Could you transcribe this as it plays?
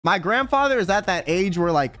My grandfather is at that age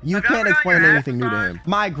where like you can't explain anything new to him.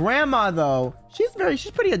 My grandma though, she's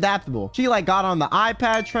pretty adaptable. She like got on the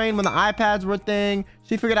iPad train when the iPads were a thing.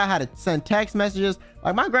 She figured out how to send text messages.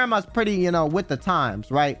 Like my grandma's pretty, you know, with the times,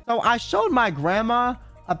 right? So I showed my grandma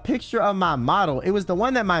a picture of my model. It was the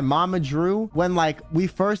one that my mama drew when like we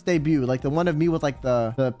first debuted, like the one of me with like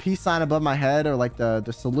the peace sign above my head, or like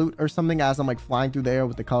the salute or something as I'm like flying through the air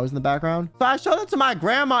with the colors in the background. So I showed it to my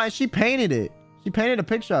grandma and she painted it. She painted a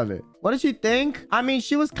picture of it. What did she think? I mean,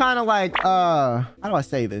 she was kind of like, how do I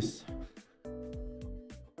say this?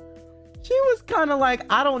 She was kind of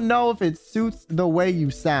like, I don't know if it suits the way you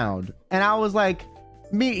sound. And I was like,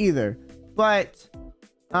 me either. But,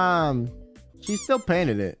 she still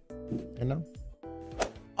painted it, you know?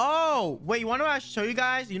 Oh, wait, you want to show you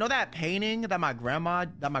guys? You know that painting that my grandma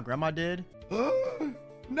did?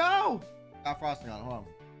 No! Got frosting on it, hold on.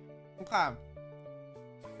 Okay.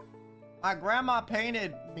 My grandma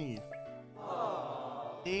painted me.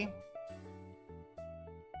 Aww. See?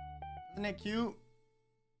 Isn't it cute?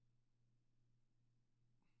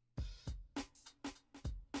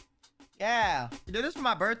 Yeah. She did this for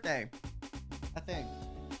my birthday, I think.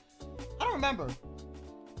 I don't remember.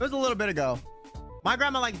 It was a little bit ago. My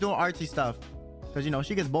grandma likes doing artsy stuff because, you know,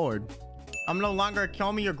 she gets bored. I'm no longer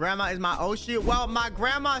Kyomi. Your grandma is my Oshi. Well, my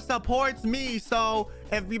grandma supports me. So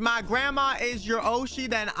if my grandma is your Oshi,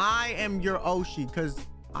 then I am your Oshi because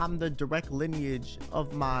I'm the direct lineage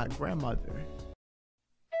of my grandmother.